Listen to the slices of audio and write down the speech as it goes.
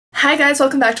Hi guys,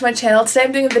 welcome back to my channel. Today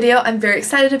I'm doing a video I'm very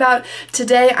excited about.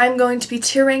 Today I'm going to be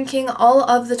tier ranking all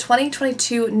of the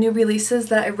 2022 new releases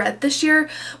that I read this year,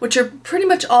 which are pretty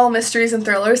much all mysteries and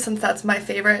thrillers since that's my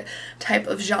favorite type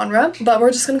of genre. But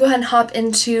we're just going to go ahead and hop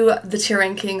into the tier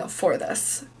ranking for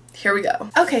this. Here we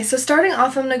go. Okay, so starting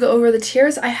off, I'm going to go over the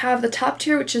tiers. I have the top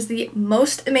tier, which is the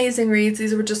most amazing reads.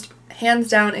 These were just hands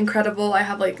down incredible. I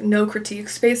have like no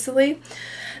critiques basically.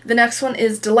 The next one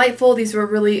is delightful. These were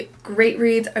really great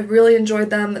reads. I really enjoyed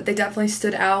them. They definitely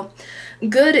stood out.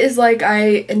 Good is like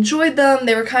I enjoyed them.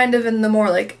 They were kind of in the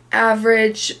more like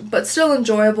average but still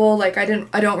enjoyable, like I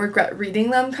don't regret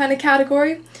reading them kind of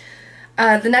category.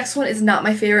 The next one is not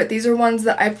my favorite. These are ones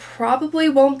that I probably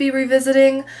won't be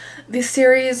revisiting the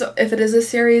series if it is a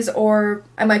series, or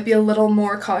I might be a little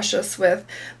more cautious with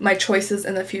my choices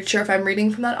in the future if I'm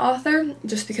reading from that author,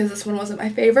 just because this one wasn't my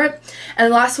favorite. And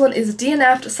the last one is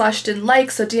DNF'd / didn't like.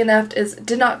 So DNF'd is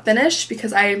did not finish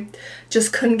because I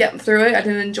just couldn't get through it. I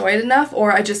didn't enjoy it enough,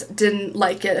 or I just didn't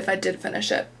like it if I did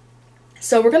finish it.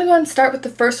 So we're going to go ahead and start with the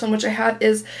first one, which I have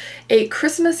is A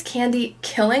Christmas Candy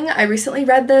Killing. I recently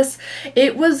read this.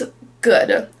 It was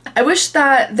good. I wish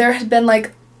that there had been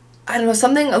like, I don't know,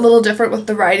 something a little different with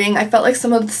the writing. I felt like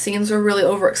some of the scenes were really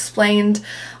over-explained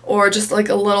or just like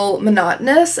a little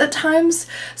monotonous at times.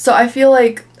 So I feel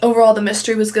like overall the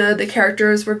mystery was good, the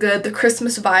characters were good, the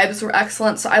Christmas vibes were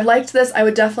excellent. So I liked this. I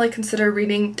would definitely consider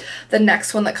reading the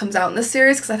next one that comes out in this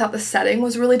series because I thought the setting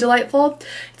was really delightful.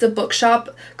 It's a bookshop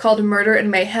called Murder and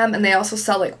Mayhem, and they also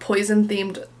sell like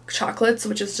poison-themed chocolates,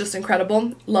 which is just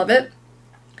incredible. Love it.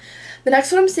 The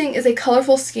next one I'm seeing is A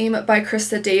Colorful Scheme by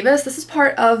Krista Davis. This is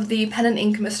part of the Pen and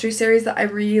Ink mystery series that I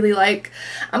really like.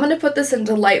 I'm going to put this in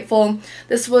delightful.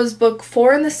 This was book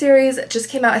 4 in the series. It just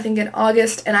came out I think in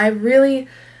August, and I really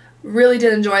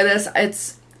did enjoy this.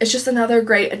 It's just another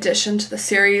great addition to the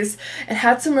series. It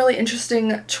had some really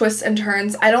interesting twists and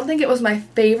turns. I don't think it was my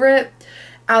favorite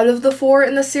out of the 4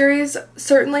 in the series,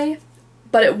 certainly,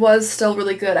 but it was still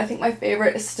really good. I think my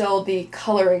favorite is still the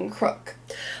Coloring Crook.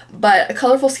 But A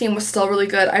Colorful Scheme was still really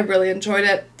good. I really enjoyed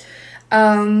it.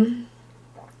 I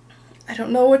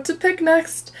don't know what to pick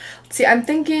next. Let's see, I'm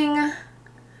thinking...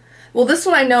 Well, this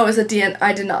one I know is I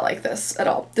did not like this at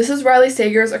all. This is Reilly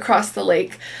Sager's Across the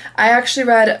Lake. I actually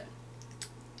read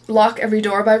Lock Every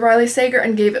Door by Reilly Sager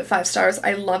and gave it 5 stars.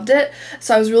 I loved it.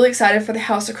 So I was really excited for The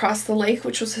House Across the Lake,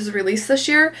 which was his release this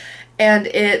year.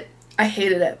 And I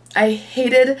hated it. I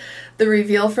hated the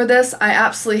reveal for this. I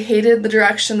absolutely hated the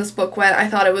direction this book went. I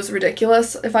thought it was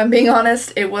ridiculous, if I'm being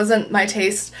honest. It wasn't my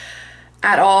taste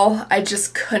at all. I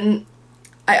just couldn't.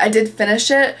 I did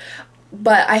finish it,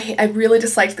 but I really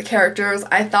disliked the characters.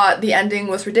 I thought the ending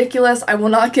was ridiculous. I will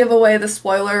not give away the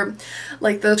spoiler,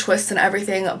 like the twists and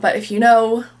everything, but if you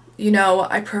know, you know.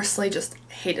 I personally just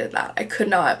hated that. I could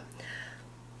not.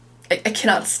 I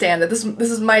cannot stand it.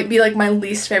 This might be like my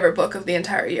least favorite book of the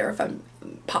entire year, if I'm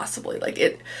possibly. Like,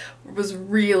 it was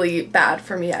really bad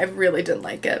for me. I really didn't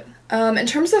like it. In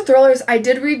terms of thrillers, I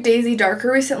did read Daisy Darker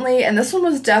recently, and this one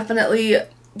was definitely,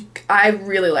 I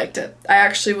really liked it. I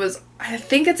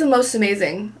think it's a most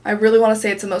amazing. I really want to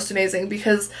say it's a most amazing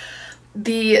because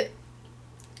the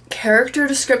character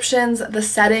descriptions, the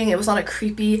setting, it was on a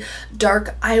creepy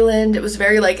dark island. It was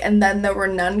very like And Then There Were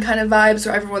None kind of vibes,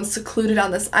 where everyone's secluded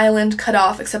on this island, cut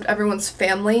off except everyone's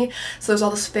family. So there's all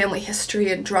this family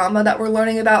history and drama that we're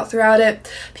learning about throughout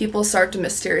it. People start to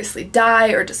mysteriously die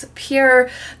or disappear.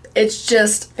 It's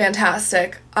just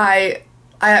fantastic. I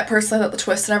personally thought the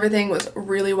twist and everything was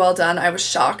really well done. I was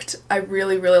shocked. I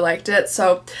really liked it.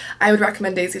 So I would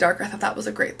recommend Daisy Darker. I thought that was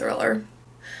a great thriller.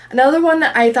 Another one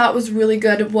that I thought was really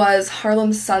good was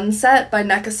Harlem Sunset by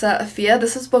Nekesa Afia.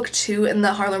 This is book 2 in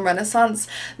the Harlem Renaissance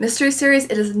mystery series.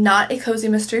 It is not a cozy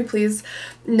mystery, please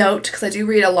note, because I do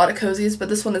read a lot of cozies, but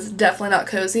this one is definitely not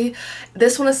cozy.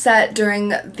 This one is set during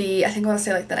the, I think I want to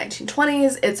say like the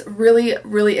 1920s. It's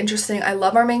really interesting. I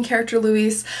love our main character,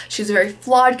 Louise. She's a very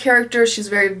flawed character. She's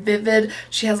very vivid.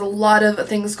 She has a lot of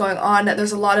things going on.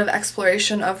 There's a lot of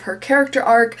exploration of her character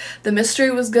arc. The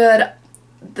mystery was good.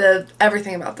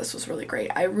 Everything about this was really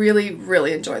great. I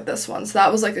really enjoyed this one. So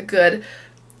that was like a good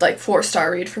like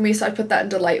 4-star read for me. So I put that in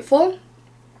delightful.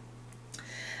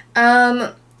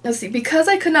 Let's see. Because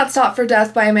I Could Not Stop for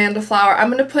Death by Amanda Flower, I'm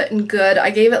going to put in good.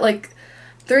 I gave it like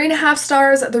 3.5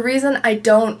 stars. The reason I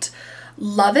don't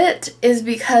love it is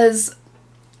because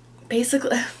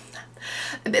basically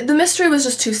the mystery was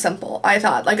just too simple, I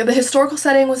thought. Like, the historical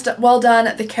setting was well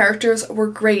done, the characters were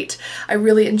great, I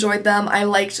really enjoyed them, I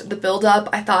liked the build-up,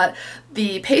 I thought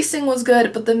the pacing was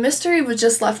good, but the mystery was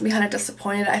just left me kind of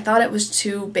disappointed. I thought it was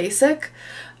too basic.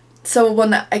 So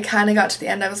when I kind of got to the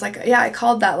end, I was like, yeah, I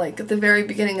called that like at the very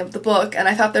beginning of the book, and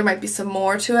I thought there might be some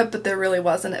more to it, but there really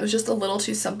wasn't. It was just a little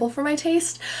too simple for my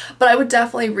taste. But I would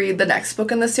definitely read the next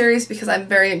book in the series because I'm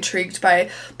very intrigued by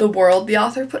the world the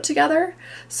author put together.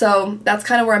 So that's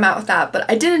kind of where I'm at with that. But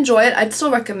I did enjoy it. I'd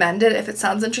still recommend it if it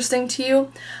sounds interesting to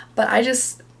you, but I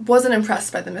just wasn't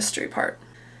impressed by the mystery part.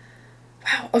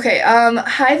 Wow. Okay,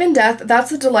 Hive and Death,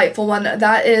 that's a delightful one.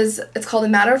 It's called A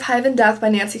Matter of Hive and Death by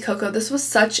Nancy Coco. This was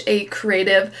such a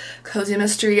creative, cozy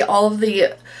mystery. All of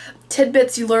the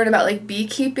tidbits you learn about like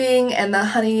beekeeping and the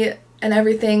honey and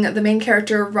everything. The main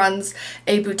character runs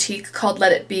a boutique called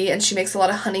Let It Be, and she makes a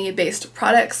lot of honey-based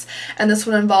products. And this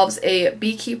one involves a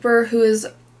beekeeper who is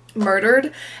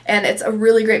murdered, and it's a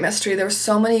really great mystery. There were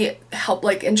so many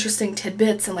interesting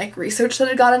tidbits and like research that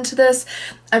had got into this.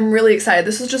 I'm really excited.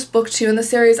 This is just book 2 in the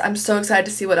series. I'm so excited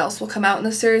to see what else will come out in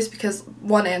the series because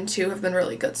 1 and 2 have been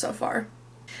really good so far.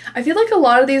 I feel like a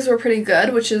lot of these were pretty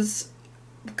good, which is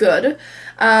good.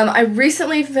 I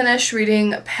recently finished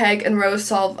reading Peg and Rose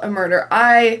Solve a Murder.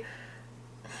 I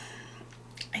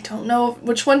don't know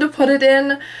which one to put it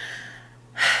in.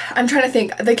 I'm trying to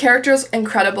think. The character's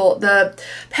incredible. The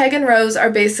Peg and Rose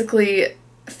are basically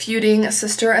feuding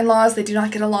sister-in-laws. They do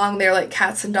not get along. They're like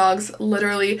cats and dogs,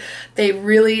 literally. They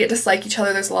really dislike each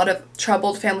other. There's a lot of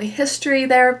troubled family history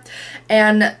there.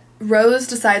 And Rose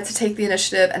decides to take the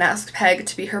initiative and ask Peg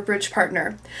to be her bridge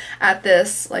partner at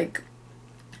this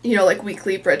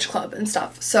weekly bridge club and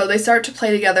stuff. So they start to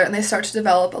play together and they start to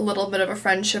develop a little bit of a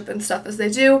friendship and stuff as they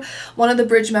do. One of the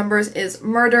bridge members is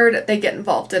murdered. They get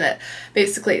involved in it,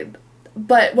 basically.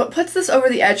 But what puts this over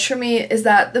the edge for me is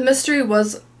that the mystery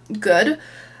was good,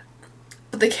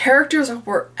 but the characters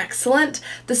were excellent.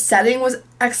 The setting was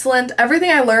excellent. Everything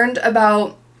I learned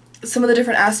about some of the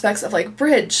different aspects of like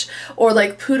bridge or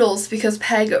like poodles, because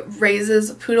Peg raises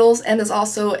poodles and is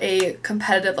also a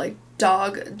competitive like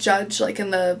dog judge, like in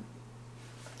the,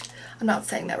 I'm not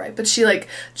saying that right, but she like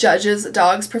judges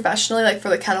dogs professionally, like for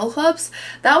the kennel clubs.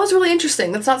 That was really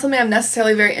interesting. That's not something I'm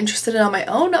necessarily very interested in on my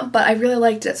own, but I really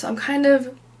liked it. So I think I'm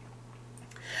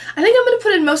gonna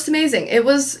put in Most Amazing. It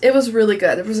was really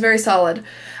good. It was very solid.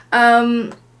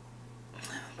 Wow.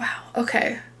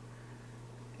 Okay.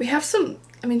 We have some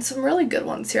really good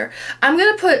ones here. I'm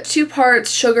gonna put 2 parts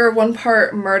Sugar, 1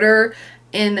 part Murder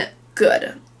in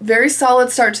good. Very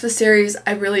solid start to the series.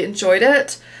 I really enjoyed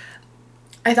it.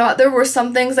 I thought there were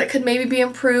some things that could maybe be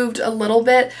improved a little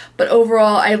bit, but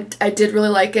overall I did really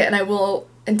like it, and I will,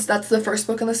 and that's the first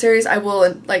book in the series, I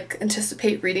will like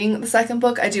anticipate reading the second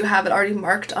book. I do have it already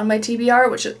marked on my TBR,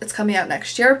 which it's coming out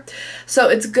next year. So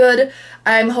it's good.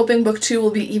 I'm hoping book 2 will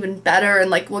be even better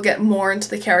and like we'll get more into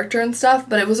the character and stuff,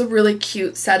 but it was a really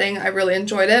cute setting. I really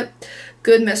enjoyed it.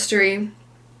 Good mystery.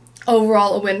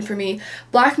 Overall, a win for me.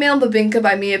 Blackmail and Babinka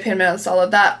by Mia Pinman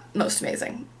Solid. That, Most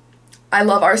Amazing. I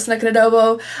love Arsenic and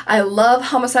Adobo. I love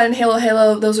Homicide and Halo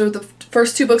Halo. Those are the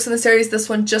first 2 books in the series. This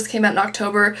one just came out in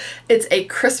October. It's a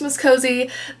Christmas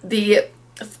cozy. The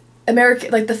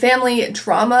the family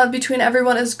drama between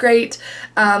everyone is great.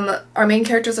 Our main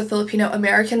character is a Filipino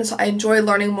American, so I enjoy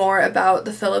learning more about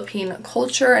the Philippine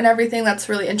culture and everything. That's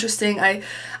really interesting. I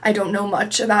don't know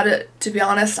much about it, to be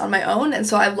honest, on my own, and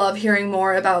so I love hearing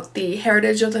more about the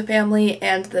heritage of the family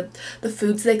and the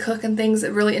foods they cook and things.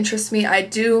 It really interests me. I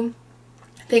do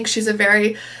think she's a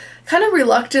very kind of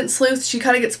reluctant sleuth. She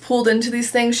kind of gets pulled into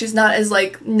these things. She's not as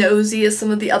like nosy as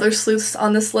some of the other sleuths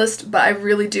on this list, but I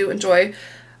really do enjoy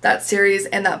that series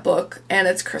and that book, and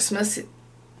it's Christmas,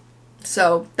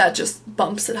 so that just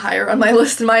bumps it higher on my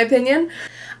list in my opinion.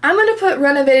 I'm gonna put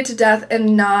Renovated to Death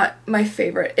and not my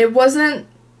favorite. It wasn't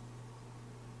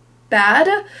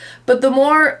bad, but the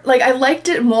more, like, I liked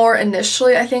it more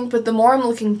initially, I think, but the more I'm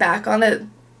looking back on it,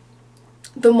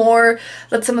 the more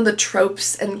that some of the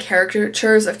tropes and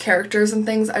caricatures of characters and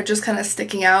things are just kind of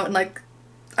sticking out, and like,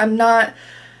 I'm not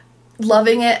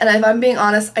loving it, and if I'm being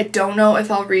honest, I don't know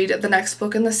if I'll read the next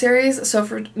book in the series, so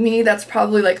for me that's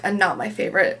probably like a not my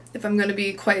favorite, if I'm going to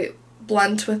be quite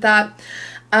blunt with that.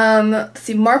 Let's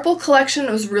see, Marple Collection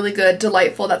was really good,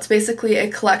 delightful. That's basically a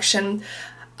collection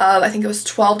of, I think it was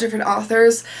 12 different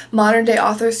authors, modern day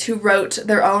authors who wrote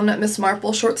their own Miss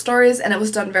Marple short stories, and it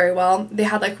was done very well. They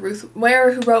had like Ruth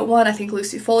Ware who wrote one, I think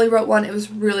Lucy Foley wrote one. It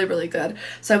was really, really good,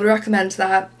 so I would recommend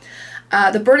that.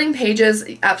 The Burning Pages,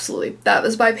 absolutely. That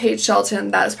was by Paige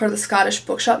Shelton. That is part of the Scottish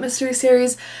Bookshop Mystery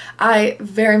Series. I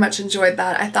very much enjoyed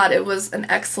that. I thought it was an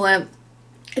excellent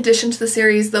addition to the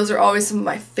series. Those are always some of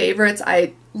my favorites.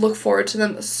 I look forward to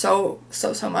them so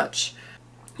much.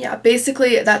 Yeah,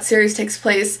 basically that series takes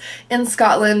place in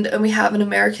Scotland, and we have an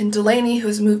American Delaney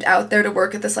who's moved out there to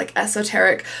work at this like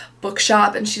esoteric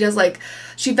bookshop, and she does like,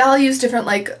 she values different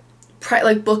like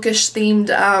like bookish themed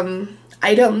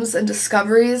items and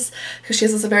discoveries, because she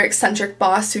has this very eccentric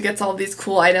boss who gets all these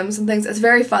cool items and things. It's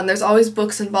very fun. There's always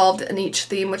books involved in each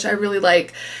theme, which I really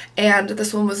like, and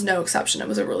this one was no exception. It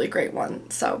was a really great one,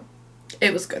 so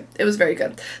it was good. It was very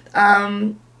good.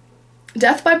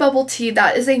 Death by Bubble Tea,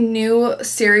 that is a new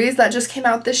series that just came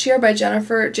out this year by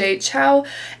Jennifer J. Chow,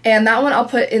 and that one I'll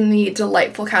put in the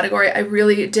delightful category. I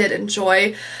really did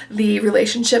enjoy the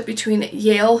relationship between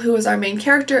Yale, who is our main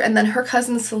character, and then her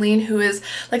cousin Celine, who is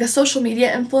like a social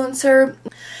media influencer.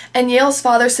 And Yale's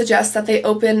father suggests that they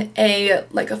open a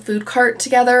food cart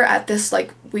together at this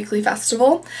like weekly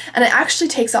festival, and it actually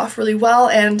takes off really well,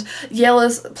 and Yale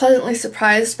is pleasantly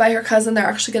surprised by her cousin. They're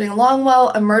actually getting along well.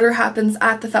 A murder happens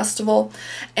at the festival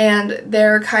and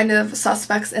they're kind of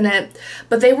suspects in it,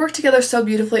 but they work together so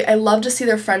beautifully. I love to see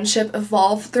their friendship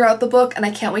evolve throughout the book, and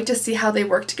I can't wait to see how they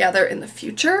work together in the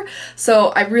future. So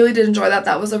I really did enjoy that.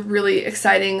 That was a really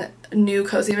exciting new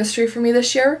cozy mystery for me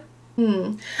this year.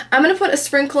 I'm gonna put A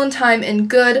Sprinkle in Time in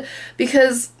good,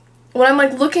 because when I'm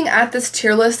like looking at this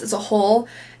tier list as a whole,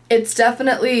 it's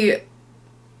definitely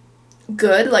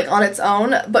good like on its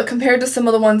own, but compared to some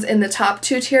of the ones in the top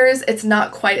 2 tiers, it's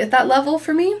not quite at that level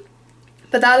for me.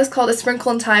 But that is called A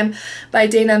Sprinkle in Time by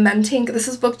Dana Mentink. This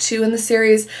is book 2 in the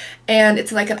series, and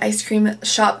it's like an ice cream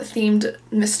shop themed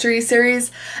mystery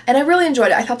series, and I really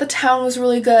enjoyed it. I thought the town was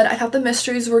really good. I thought the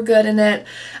mysteries were good in it.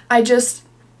 I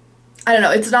don't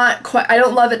know, it's not quite, I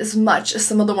don't love it as much as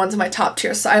some of the ones in my top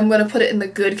tier, so I'm going to put it in the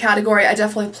good category. I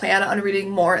definitely plan on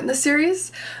reading more in the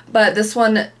series, but this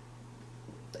one,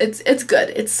 it's good.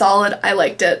 It's solid. I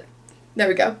liked it. There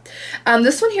we go.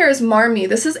 This one here is Marmee.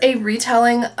 This is a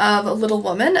retelling of Little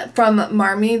Woman from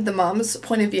Marmee, the mom's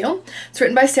point of view. It's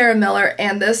written by Sarah Miller,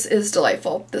 and this is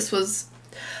delightful.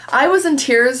 I was in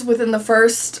tears within the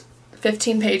first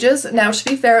 15 pages. Now, to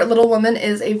be fair, Little Woman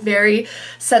is a very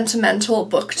sentimental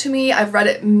book to me. I've read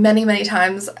it many, many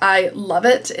times. I love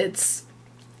it. It's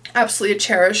absolutely a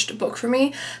cherished book for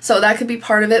me, so that could be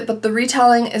part of it, but the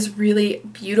retelling is really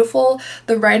beautiful.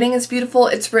 The writing is beautiful.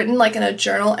 It's written like in a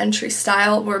journal entry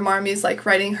style where Marmee's like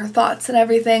writing her thoughts and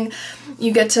everything.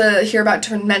 You get to hear about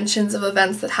different mentions of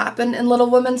events that happen in Little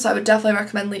Woman, so I would definitely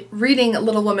recommend reading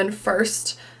Little Woman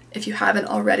first. If you haven't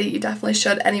already, you definitely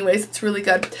should. Anyways, it's really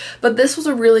good. But this was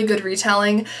a really good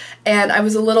retelling, and I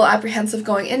was a little apprehensive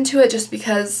going into it just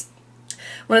because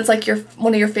when it's like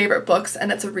one of your favorite books and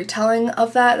it's a retelling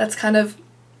of that, that's kind of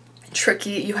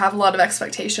tricky. You have a lot of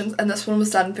expectations, and this one was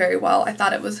done very well. I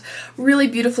thought it was really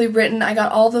beautifully written. I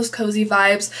got all those cozy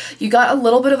vibes. You got a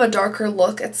little bit of a darker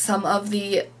look at some of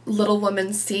the Little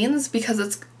Woman scenes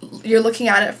because you're looking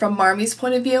at it from Marmee's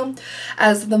point of view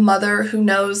as the mother who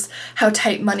knows how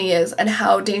tight money is and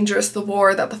how dangerous the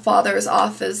war that the father is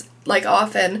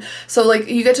often. So like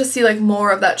you get to see like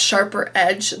more of that sharper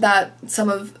edge that some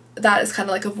of that is kind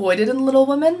of like avoided in Little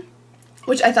Women,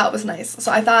 which I thought was nice.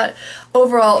 So I thought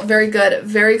overall very good,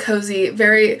 very cozy,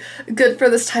 very good for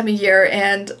this time of year,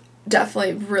 and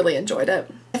definitely really enjoyed it.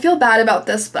 I feel bad about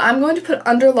this, but I'm going to put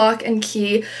Under Lock and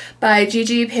Key by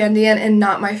Gigi, Pandian, and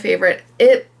not my favorite.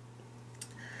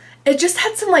 It just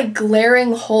had some like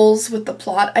glaring holes with the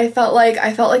plot. I felt like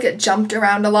it jumped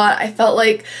around a lot. I felt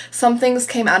like some things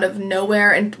came out of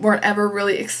nowhere and weren't ever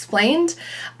really explained.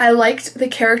 I liked the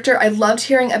character. I loved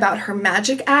hearing about her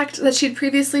magic act that she'd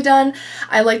previously done.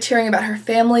 I liked hearing about her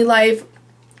family life,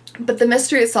 but the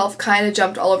mystery itself kind of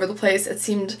jumped all over the place. It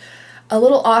seemed a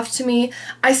little off to me.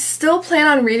 I still plan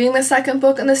on reading the second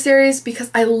book in the series because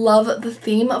I love the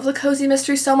theme of the cozy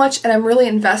mystery so much, and I'm really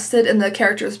invested in the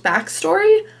character's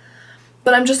backstory.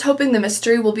 But I'm just hoping the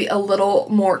mystery will be a little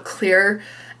more clear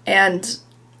and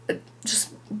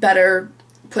just better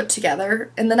put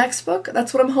together in the next book.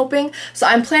 That's what I'm hoping. So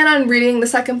I'm planning on reading the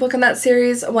second book in that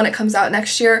series when it comes out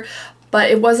next year,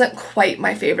 but it wasn't quite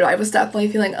my favorite. I was definitely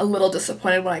feeling a little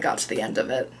disappointed when I got to the end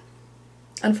of it,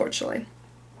 unfortunately.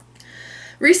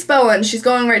 Rhys Bowen, she's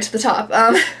going right to the top.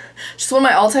 She's one of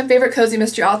my all-time favorite cozy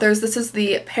mystery authors. This is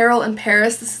the Peril in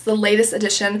Paris. This is the latest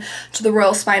addition to the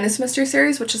Royal Spinus mystery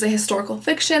series, which is a historical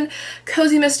fiction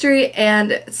cozy mystery,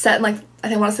 and it's set in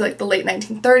I want to say the late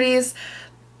 1930s.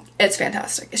 It's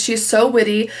fantastic. She's so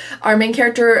witty. Our main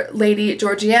character, Lady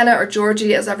Georgiana, or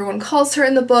Georgie as everyone calls her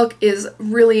in the book, is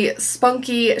really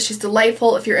spunky. She's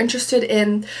delightful. If you're interested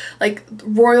in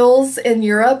royals in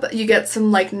Europe, you get some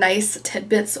nice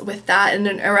tidbits with that and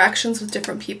interactions with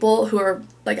different people who are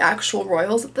actual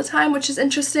royals at the time, which is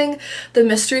interesting. The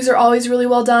mysteries are always really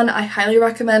well done. I highly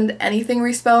recommend anything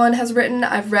Rhys Bowen has written.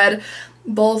 I've read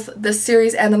both this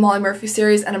series and the Molly Murphy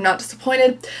series, and I'm not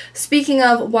disappointed. Speaking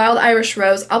of Wild Irish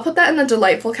Rose, I'll put that in the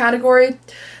delightful category.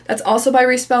 That's also by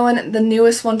Rhys Bowen, the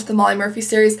newest one to the Molly Murphy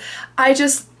series.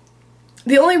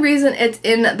 The only reason it's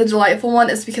in the delightful one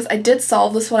is because I did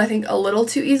solve this one, I think, a little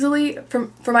too easily,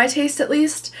 for my taste at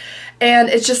least, and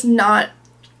it's just not,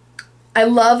 I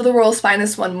love the World's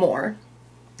Finest one more.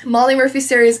 Molly Murphy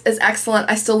series is excellent.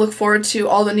 I still look forward to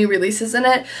all the new releases in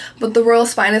it, but the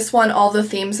Royal's Finest one, all the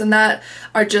themes in that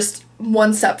are just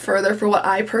one step further for what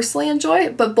I personally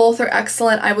enjoy, but both are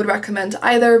excellent. I would recommend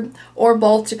either or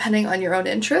both depending on your own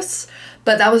interests,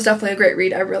 but that was definitely a great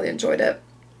read. I really enjoyed it.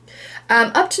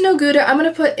 Up to No Gouda, I'm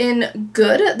going to put in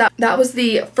Good. That was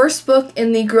the first book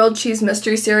in the Grilled Cheese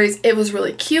Mystery series. It was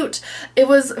really cute. It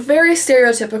was very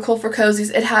stereotypical for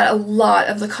cozies. It had a lot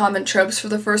of the common tropes for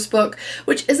the first book,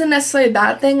 which isn't necessarily a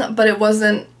bad thing, but it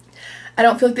wasn't, I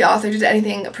don't feel like the author did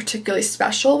anything particularly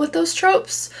special with those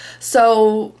tropes.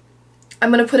 So I'm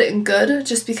going to put it in Good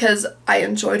just because I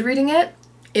enjoyed reading it.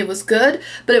 It was good,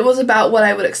 but it was about what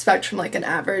I would expect from like an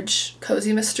average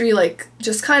cozy mystery, like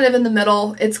just kind of in the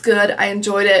middle. It's good, I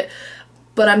enjoyed it,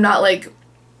 but I'm not like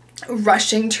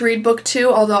rushing to read book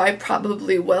 2, although I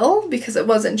probably will because it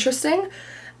was interesting.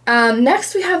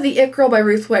 Next we have The It Girl by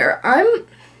Ruth Ware.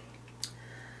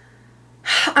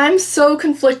 I'm so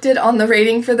conflicted on the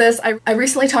rating for this. I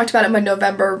recently talked about it in my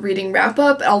November reading wrap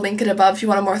up. I'll link it above if you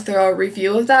want a more thorough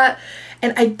review of that,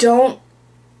 and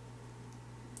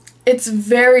it's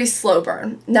very slow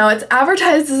burn. Now, it's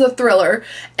advertised as a thriller,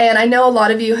 and I know a lot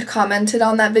of you had commented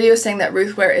on that video saying that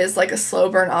Ruth Ware is like a slow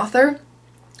burn author.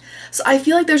 So I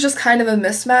feel like there's just kind of a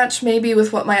mismatch maybe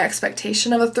with what my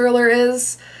expectation of a thriller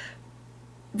is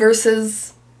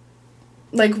versus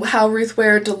like how Ruth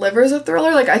Ware delivers a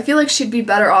thriller. Like, I feel like she'd be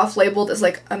better off labeled as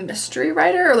like a mystery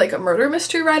writer or like a murder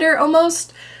mystery writer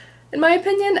almost, in my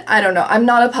opinion. I don't know. I'm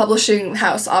not a publishing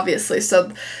house, obviously,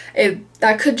 so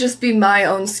that could just be my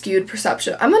own skewed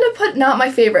perception. I'm gonna put not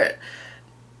my favorite.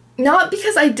 Not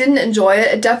because I didn't enjoy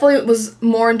it. It definitely was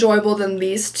more enjoyable than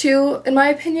these two, in my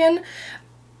opinion.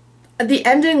 The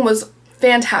ending was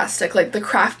fantastic. Like, the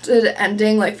crafted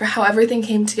ending, like for how everything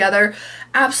came together,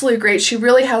 absolutely great. She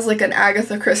really has like an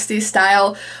Agatha Christie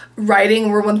style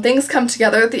writing where when things come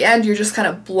together at the end, you're just kind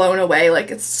of blown away.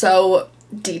 Like, it's so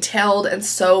detailed and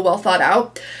so well thought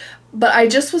out. But I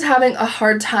just was having a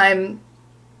hard time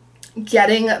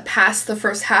getting past the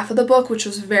first half of the book, which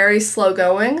was very slow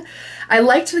going. I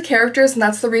liked the characters, and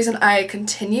that's the reason I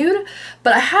continued,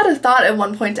 but I had a thought at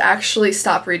one point to actually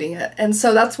stop reading it, and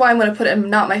so that's why I'm going to put it in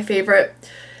not my favorite.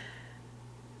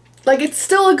 Like, it's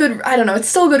still a good, I don't know, it's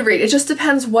still a good read. It just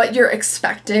depends what you're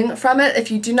expecting from it.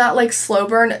 If you do not like slow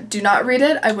burn, do not read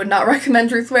it. I would not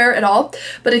recommend Ruth Ware at all,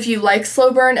 but if you like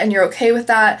slow burn and you're okay with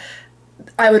that,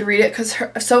 I would read it because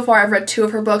so far I've read 2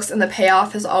 of her books and the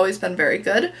payoff has always been very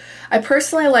good. I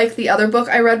personally like the other book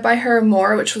I read by her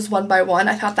more, which was One by One.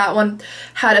 I thought that one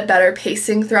had a better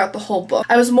pacing throughout the whole book.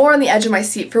 I was more on the edge of my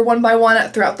seat for One by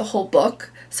One throughout the whole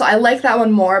book, so I like that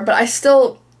one more, but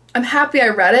I'm happy I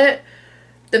read it.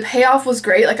 The payoff was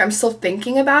great, like I'm still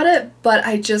thinking about it, but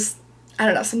I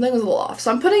don't know, something was a little off.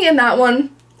 So I'm putting in that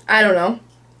one. I don't know.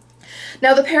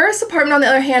 Now, The Paris Apartment, on the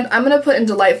other hand, I'm going to put in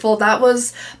Delightful. That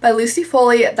was by Lucy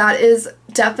Foley. That is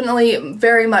definitely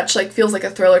very much like feels like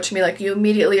a thriller to me. Like, you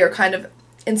immediately are kind of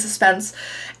in suspense.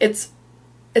 It's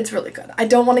really good. I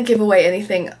don't want to give away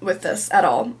anything with this at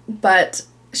all, but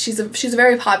she's a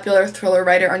very popular thriller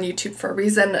writer on YouTube for a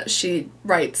reason. She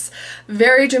writes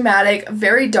very dramatic,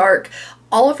 very dark.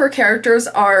 All of her characters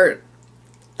are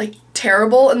like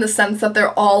terrible in the sense that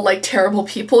they're all like terrible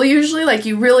people usually. Like,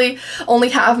 you really only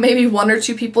have maybe 1 or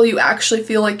 2 people you actually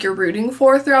feel like you're rooting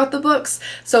for throughout the books.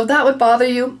 So if that would bother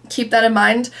you, keep that in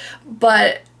mind.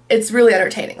 But it's really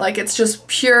entertaining. Like, it's just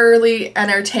purely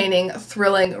entertaining,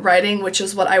 thrilling writing, which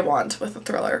is what I want with a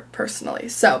thriller personally.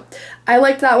 So I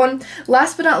liked that one.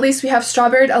 Last but not least, we have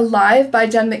Strawberried Alive by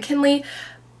Jenn McKinlay.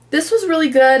 This was really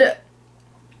good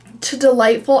to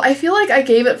delightful. I feel like I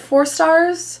gave it 4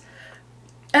 stars.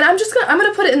 And I'm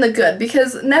gonna put it in the good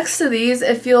because next to these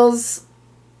it feels,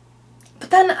 but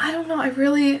then I don't know, I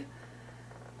really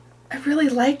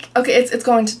like, okay, it's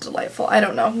going to delightful. I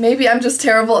don't know, maybe I'm just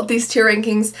terrible at these tier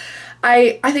rankings.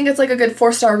 I think it's like a good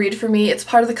 4-star read for me. It's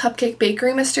part of the Cupcake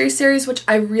Bakery mystery series, which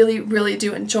I really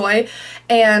do enjoy,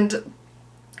 and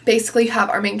basically you have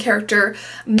our main character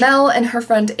Mel and her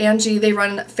friend Angie. They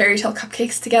run Fairy Tale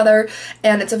Cupcakes together,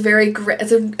 and it's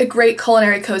a great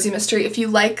culinary cozy mystery. If you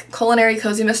like culinary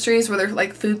cozy mysteries where they're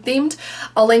like food themed,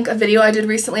 I'll link a video I did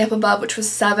recently up above, which was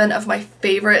 7 of my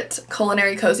favorite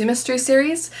culinary cozy mystery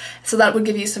series, so that would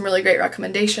give you some really great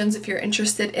recommendations if you're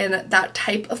interested in that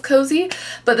type of cozy.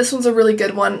 But this one's a really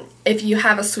good one. If you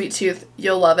have a sweet tooth,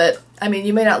 you'll love it. I mean,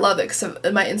 you may not love it because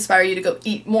it might inspire you to go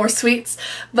eat more sweets,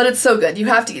 but it's so good. You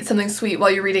have to eat something sweet while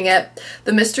you're reading it.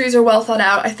 The mysteries are well thought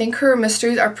out. I think her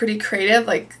mysteries are pretty creative.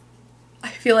 Like, I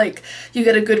feel like you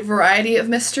get a good variety of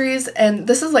mysteries, and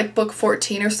this is like book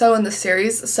 14 or so in the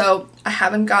series, so I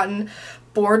haven't gotten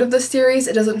bored of the series.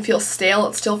 It doesn't feel stale.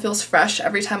 It still feels fresh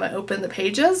every time I open the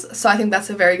pages, so I think that's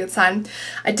a very good sign.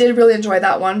 I did really enjoy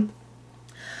that one.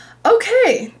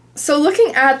 Okay, so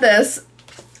looking at this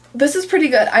is pretty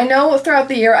good. I know throughout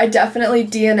the year I definitely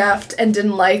DNF'd and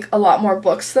didn't like a lot more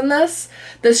books than this.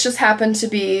 This just happened to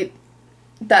be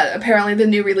that apparently the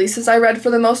new releases I read for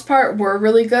the most part were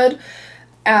really good.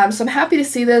 So I'm happy to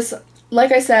see this.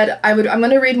 Like I said, I'm going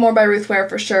to read more by Ruth Ware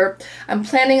for sure. I'm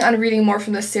planning on reading more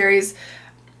from this series.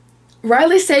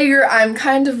 Reilly Sager,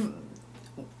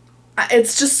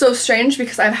 it's just so strange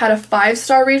because I've had a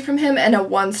 5-star read from him and a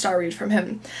 1-star read from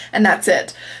him, and that's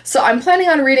it. So I'm planning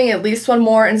on reading at least one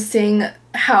more and seeing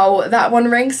how that one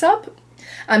ranks up.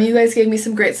 You guys gave me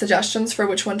some great suggestions for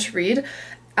which one to read.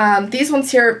 These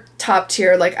ones here, top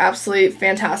tier, like absolutely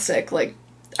fantastic. Like,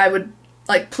 I would,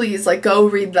 like, please, like, go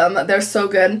read them. They're so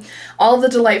good. All of the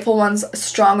delightful ones,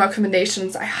 strong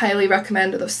recommendations. I highly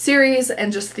recommend those series,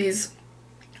 and just these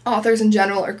authors in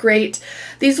general are great.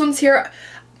 These ones here,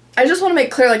 I just want to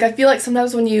make clear, like, I feel like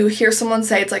sometimes when you hear someone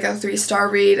say it's like a 3-star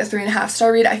read, a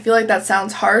 3.5-star read, I feel like that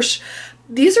sounds harsh.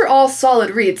 These are all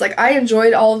solid reads. Like, I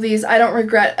enjoyed all of these. I don't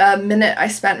regret a minute I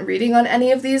spent reading on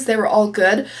any of these. They were all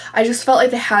good. I just felt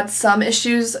like they had some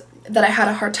issues that I had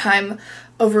a hard time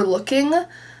overlooking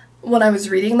when I was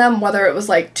reading them, whether it was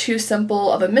like too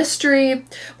simple of a mystery,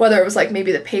 whether it was like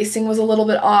maybe the pacing was a little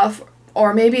bit off,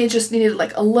 or maybe it just needed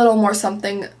like a little more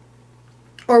something,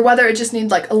 or whether it just needed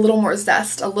like a little more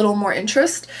zest, a little more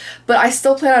interest. But I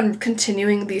still plan on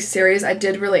continuing these series. I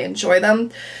did really enjoy them.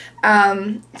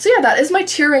 So yeah, that is my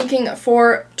tier ranking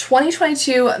for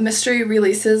 2022 mystery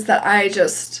releases that I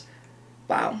just,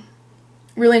 wow,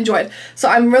 really enjoyed. So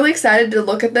I'm really excited to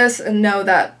look at this and know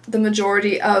that the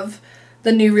majority of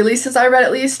the new releases I read,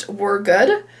 at least, were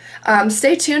good.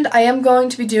 Stay tuned. I am going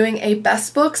to be doing a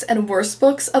best books and worst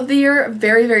books of the year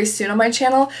very, very soon on my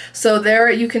channel. So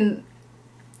there you can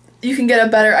get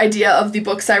a better idea of the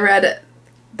books I read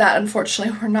that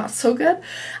unfortunately were not so good,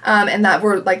 and that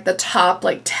were like the top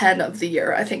like 10 of the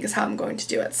year, I think is how I'm going to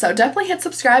do it. So definitely hit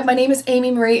subscribe. My name is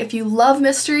Amy Marie. If you love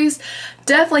mysteries,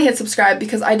 definitely hit subscribe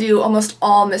because I do almost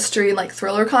all mystery and like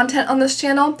thriller content on this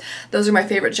channel. Those are my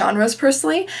favorite genres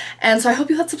personally, and so I hope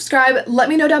you hit subscribe. Let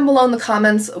me know down below in the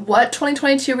comments what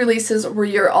 2022 releases were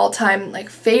your all-time like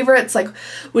favorites. Like,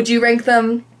 would you rank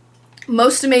them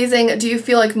most amazing? Do you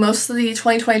feel like most of the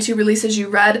 2022 releases you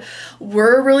read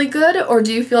were really good, or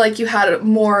do you feel like you had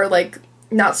more like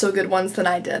not so good ones than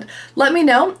I did? Let me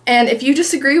know. And if you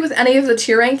disagree with any of the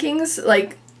tier rankings,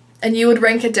 like, and you would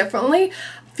rank it differently,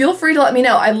 feel free to let me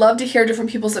know. I love to hear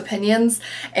different people's opinions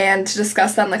and to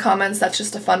discuss that in the comments. That's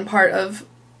just a fun part of,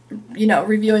 you know,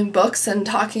 reviewing books and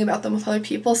talking about them with other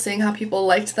people, seeing how people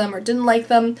liked them or didn't like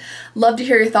them. Love to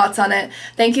hear your thoughts on it.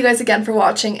 Thank you guys again for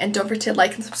watching, and don't forget to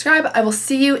like and subscribe. I will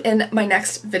see you in my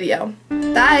next video.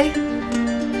 Bye!